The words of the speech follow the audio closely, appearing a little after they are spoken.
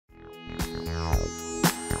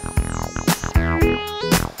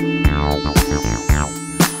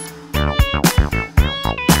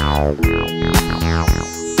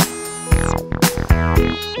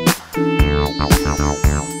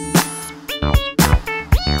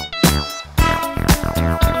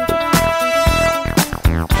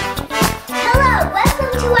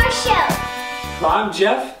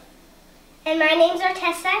Jeff. And my name's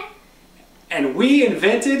Artessa. And we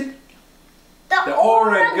invented the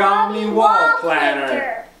Origami Wall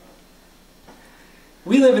Planter.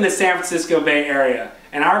 We live in the San Francisco Bay Area,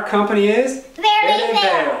 and our company is Very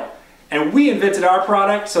Vale. And we invented our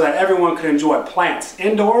product so that everyone could enjoy plants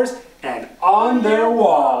indoors and on their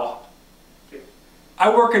wall. I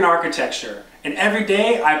work in architecture, and every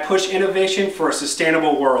day I push innovation for a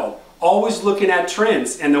sustainable world, always looking at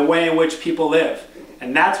trends and the way in which people live.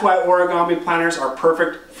 And that's why origami planters are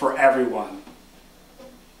perfect for everyone.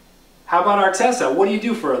 How about Artessa? What do you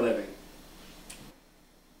do for a living?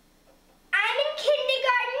 I'm in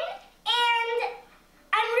kindergarten, and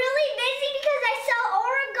I'm really busy because I sell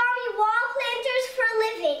origami wall planters for a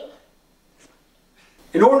living.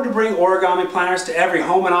 In order to bring origami planters to every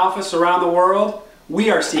home and office around the world, we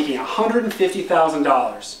are seeking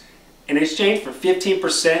 $150,000 in exchange for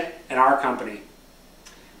 15% in our company.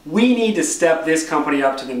 We need to step this company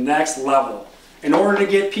up to the next level in order to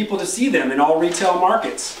get people to see them in all retail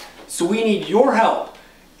markets. So we need your help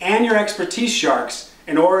and your expertise, Sharks,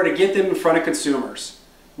 in order to get them in front of consumers.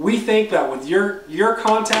 We think that with your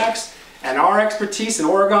contacts and our expertise in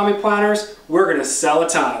origami planters, we're going to sell a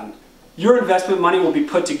ton. Your investment money will be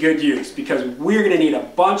put to good use because we're going to need a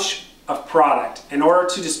bunch of product in order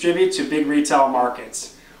to distribute to big retail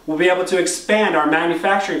markets. We'll be able to expand our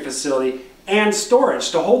manufacturing facility and storage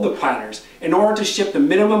to hold the planters in order to ship the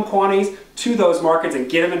minimum quantities to those markets and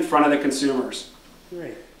get them in front of the consumers.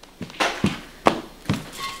 Great.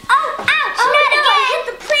 Oh, ouch! Oh, not again! I hit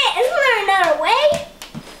the plant. Isn't there another way?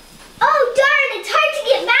 Oh, darn! It's hard to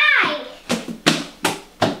get by.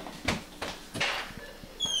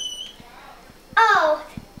 Oh,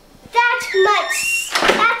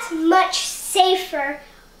 that's much safer.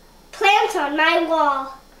 Plants on my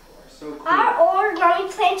wall. So cool. Our origami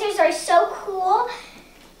planters are so cool.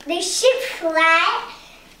 They ship flat,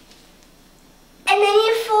 and then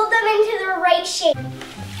you fold them into the right shape.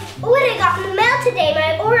 What I got in the mail today,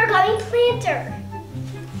 my origami planter.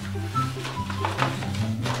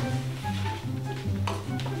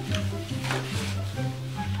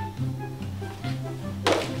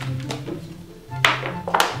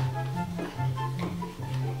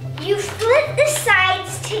 You flip the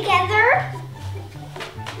sides together.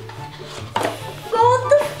 Fold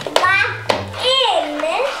the flap in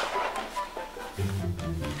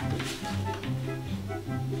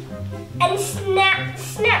and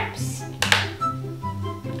snaps.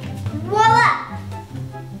 Voila!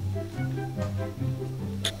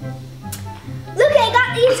 Look, I got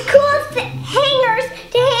these cool hangers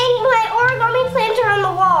to hang my origami planter on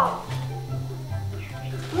the wall.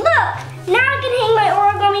 Look, now I can hang my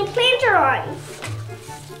origami planter on.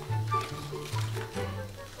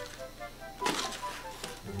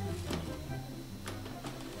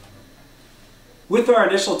 With our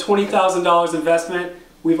initial $20,000 investment,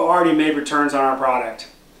 we've already made returns on our product.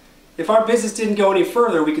 If our business didn't go any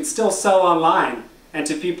further, we could still sell online and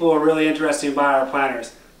to people who are really interested in buying our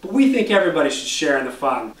planters. But we think everybody should share in the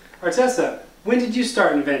fun. Artessa, when did you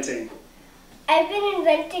start inventing? I've been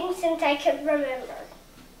inventing since I could remember.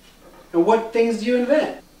 And what things do you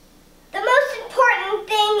invent? The most important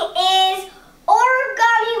thing is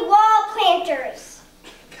origami wall planters.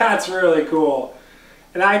 That's really cool.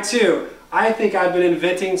 And I too. I think I've been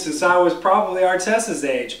inventing since I was probably Artessa's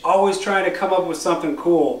age, always trying to come up with something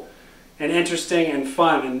cool and interesting and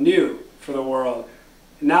fun and new for the world.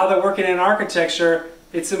 And now that working in architecture,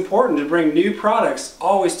 it's important to bring new products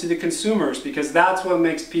always to the consumers because that's what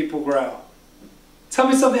makes people grow. Tell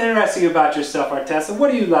me something interesting about yourself, Artessa.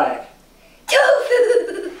 What do you like?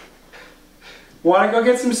 Tofu! Want to go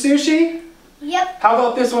get some sushi? Yep. How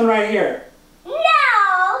about this one right here? No!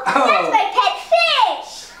 That's my pet fish!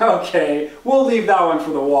 Okay, we'll leave that one for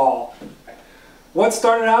the wall. What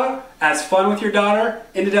started out as fun with your daughter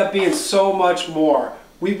ended up being so much more.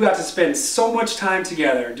 We've got to spend so much time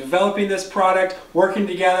together developing this product, working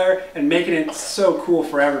together, and making it so cool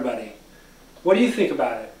for everybody. What do you think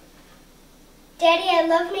about it? Daddy, I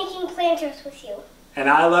love making planters with you. And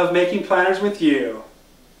I love making planters with you.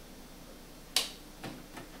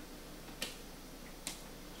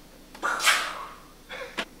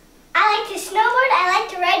 I like to snowboard, I like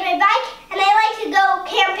to ride my bike, and I like to go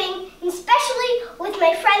camping, especially with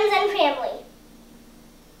my friends and family.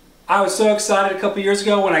 I was so excited a couple years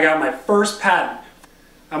ago when I got my first patent.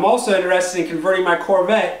 I'm also interested in converting my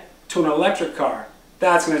Corvette to an electric car.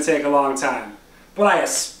 That's going to take a long time. But I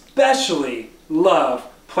especially love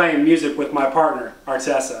playing music with my partner,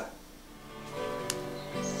 Artessa.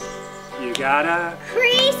 You gotta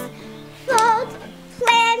Crease, fold,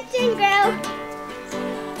 plant and grow.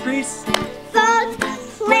 crease, Fold,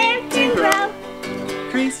 plant and grow.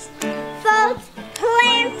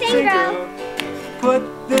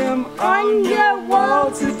 on your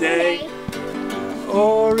wall today.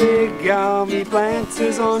 Origami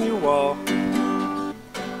planters on your wall.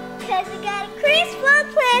 Cause you got a graceful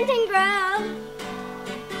plant and grow.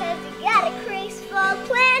 Cause you got a graceful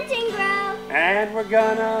plant and grow. And we're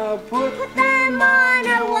gonna put them on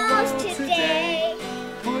our walls today.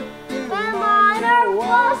 Put Them on our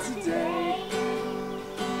walls today.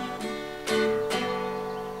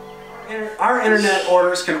 Our internet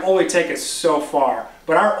orders can only take us so far,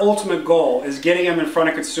 but our ultimate goal is getting them in front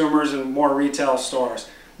of consumers in more retail stores.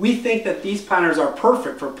 We think that these planters are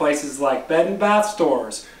perfect for places like bed and bath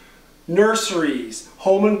stores, nurseries,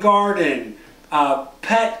 home and garden,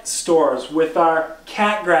 pet stores with our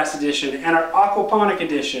cat grass edition and our aquaponic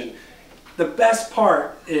edition. The best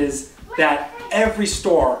part is that every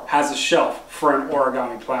store has a shelf for an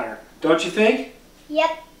origami planter. Don't you think? Yep.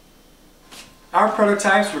 Our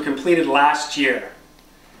prototypes were completed last year,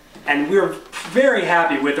 and we're very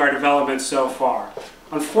happy with our development so far.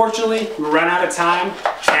 Unfortunately, we ran out of time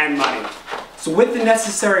and money. So with the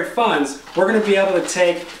necessary funds, we're going to be able to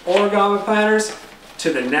take origami planters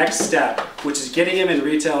to the next step, which is getting them in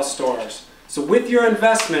retail stores. So with your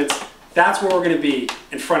investments, that's where we're going to be,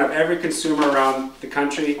 in front of every consumer around the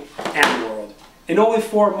country and the world. In only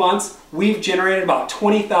 4 months, we've generated about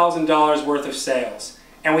 $20,000 worth of sales.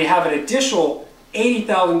 And we have an additional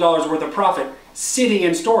 $80,000 worth of profit sitting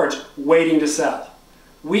in storage waiting to sell.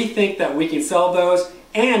 We think that we can sell those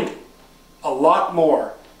and a lot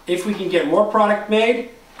more if we can get more product made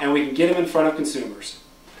and we can get them in front of consumers.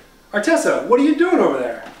 Artessa, what are you doing over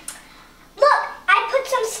there? Look, I put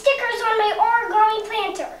some stickers on my origami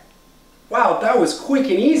planter. Wow, that was quick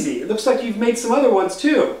and easy. It looks like you've made some other ones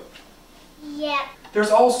too. Yep.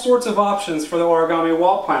 There's all sorts of options for the origami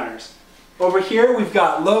wall planters. Over here we've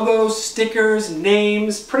got logos, stickers,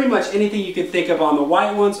 names, pretty much anything you can think of on the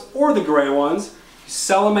white ones or the gray ones.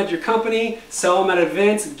 Sell them at your company, sell them at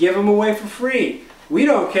events, give them away for free. We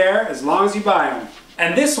don't care as long as you buy them.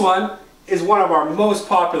 And this one is one of our most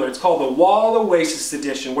popular. It's called the Wall Oasis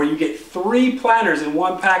Edition, where you get 3 planters in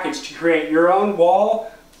one package to create your own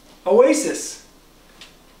wall oasis.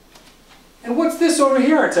 And what's this over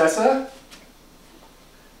here, Artessa?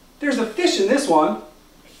 There's a fish in this one.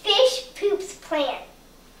 Fish poops plant.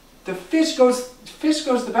 The fish goes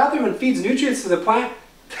to the bathroom and feeds nutrients to the plant?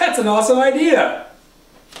 That's an awesome idea!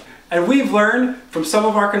 And we've learned from some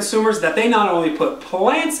of our consumers that they not only put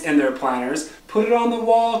plants in their planters, put it on the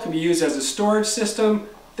wall, can be used as a storage system.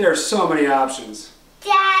 There are so many options.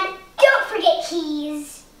 Dad, don't forget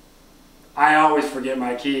keys. I always forget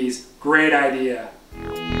my keys. Great idea.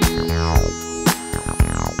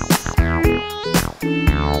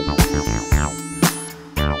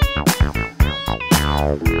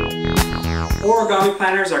 Origami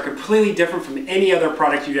planters are completely different from any other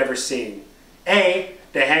product you've ever seen. A,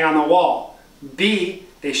 they hang on the wall. B,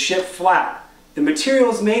 they ship flat. The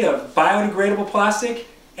material is made of biodegradable plastic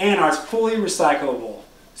and are fully recyclable.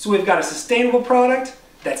 So we've got a sustainable product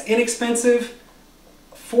that's inexpensive,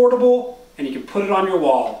 affordable, and you can put it on your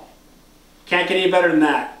wall. Can't get any better than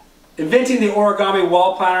that. Inventing the origami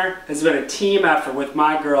wall planter has been a team effort with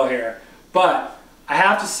my girl here, but I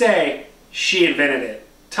have to say, she invented it.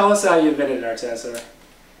 Tell us how you invented it, Artessa.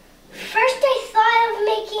 First I thought of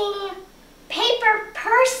making paper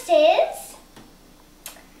purses,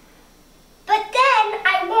 but then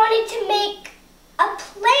I wanted to make a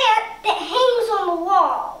plant that hangs on the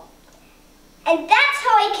wall. And that's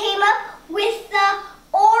how I came up with the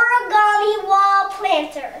origami wall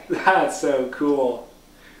planter. That's so cool.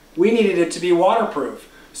 We needed it to be waterproof,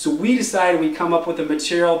 so we decided we'd come up with a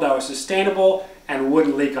material that was sustainable and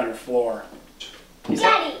wouldn't leak on your floor.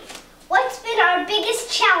 Daddy, what's been our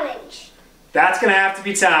biggest challenge? That's gonna have to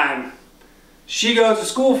be time. She goes to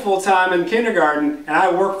school full-time in kindergarten and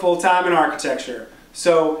I work full-time in architecture.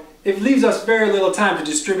 So it leaves us very little time to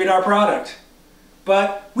distribute our product.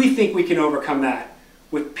 But we think we can overcome that.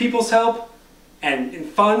 With people's help and in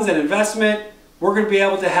funds and investment, we're going to be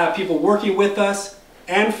able to have people working with us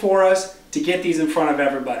and for us to get these in front of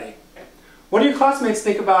everybody. What do your classmates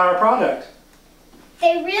think about our product?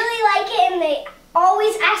 They really like it and they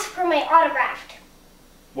always ask for my autograph.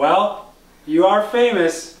 Well, you are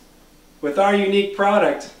famous. With our unique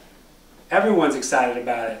product, everyone's excited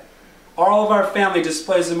about it. All of our family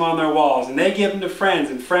displays them on their walls and they give them to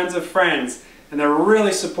friends and friends of friends, and they're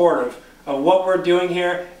really supportive of what we're doing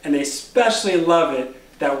here, and they especially love it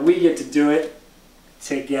that we get to do it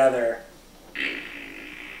together.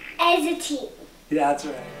 As a team. That's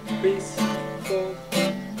right. Peace, full,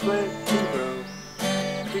 plant, and grow.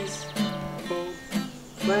 Peace, full,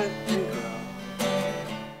 plant, and grow.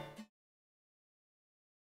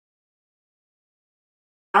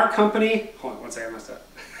 Our company, hold on one second, I messed up.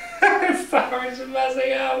 Sorry, just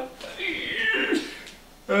messing up.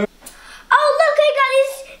 Oh, look, I got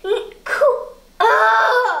his cool.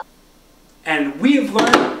 Oh! And we've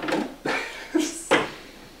learned.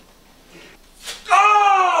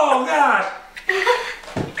 Oh, gosh!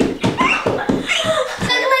 Look like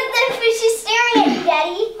that fish is staring at you,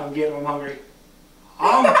 Daddy. I'm hungry.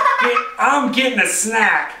 I'm getting a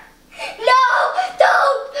snack.